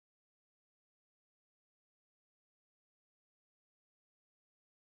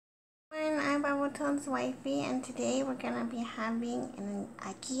I'm Bumbleton's wifey, and today we're gonna be having an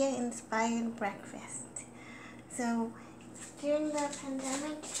IKEA-inspired breakfast. So, during the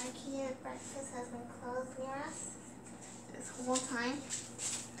pandemic, IKEA breakfast has been closed near us this whole time,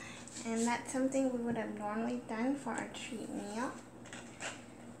 and that's something we would have normally done for our treat meal.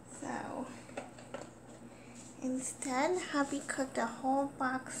 So, instead, hubby cooked a whole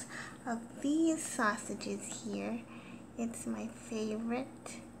box of these sausages here. It's my favorite.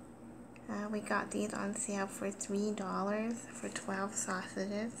 We got these on sale for $3 for 12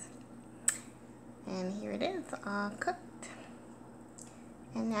 sausages. And here it is, all cooked.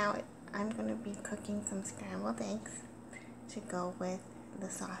 And now I'm going to be cooking some scrambled eggs to go with the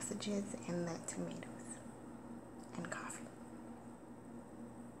sausages and the tomatoes and coffee.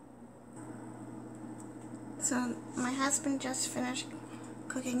 So my husband just finished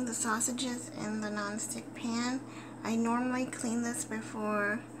cooking the sausages in the non-stick pan. I normally clean this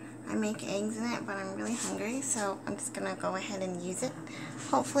before I make eggs in it, but I'm really hungry, so I'm just gonna go ahead and use it.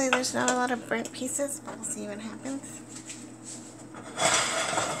 Hopefully there's not a lot of burnt pieces, but we'll see what happens.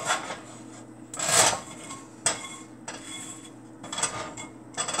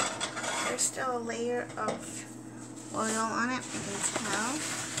 There's still a layer of oil on it, you can tell.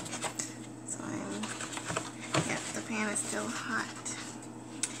 So the pan is still hot.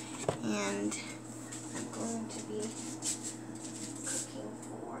 And I'm going to be cooking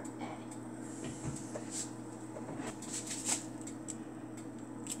 4 eggs.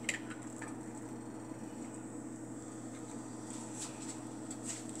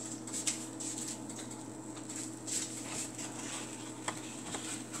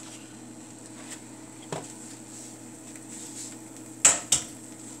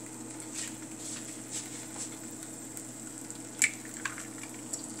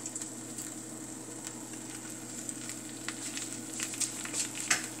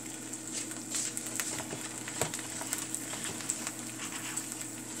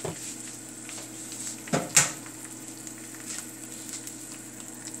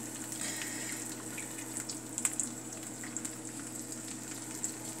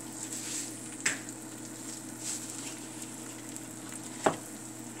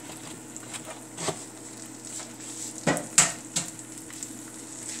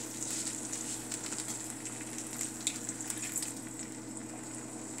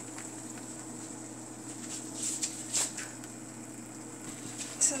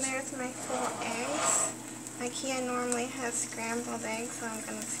 So there's my 4 eggs. IKEA normally has scrambled eggs, so I'm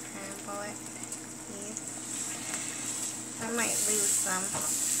going to scramble it. I might lose some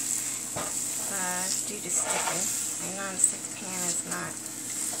due to sticking. My non-stick pan is not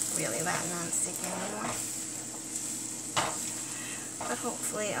really that non-stick anymore. But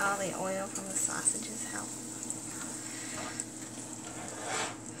hopefully all the oil from the sausages help.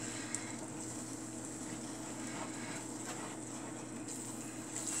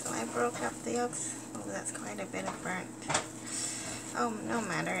 I broke up the yolks. Oh, that's quite a bit of burnt. Oh, no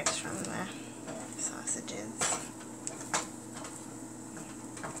matter, it's from the sausages.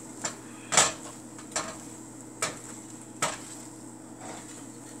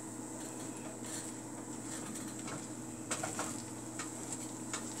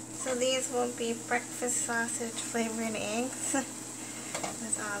 So these will be breakfast sausage flavored eggs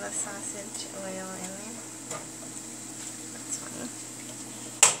with all the sausage oil in there. That's fine.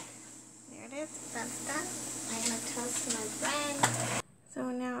 That's done. I'm going to toast my bread. So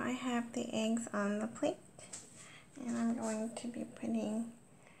now I have the eggs on the plate, and I'm going to be putting,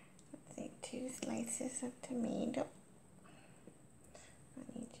 let's say, 2 slices of tomato on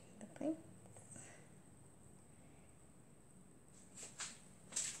each of the plates.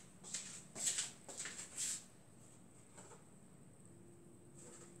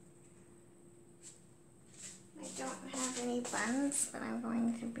 I don't have any buns, but I'm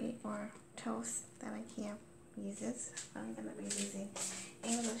going to be, or toast that IKEA uses. I'm going to be using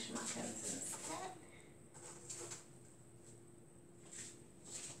English muffins instead.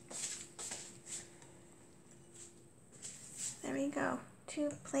 There we go.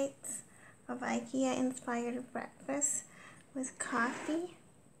 2 plates of IKEA inspired breakfast with coffee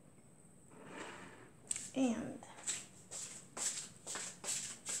and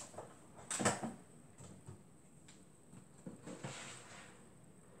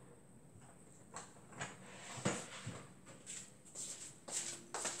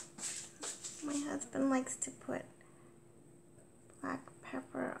my husband likes to put black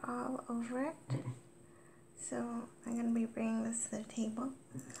pepper all over it, so I'm going to be bringing this to the table.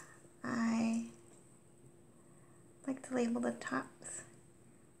 I like to label the tops.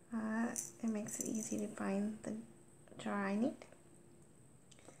 It makes it easy to find the jar I need.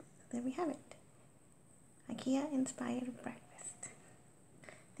 there we have it. IKEA inspired breakfast.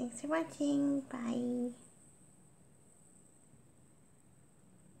 Thanks for watching. Bye.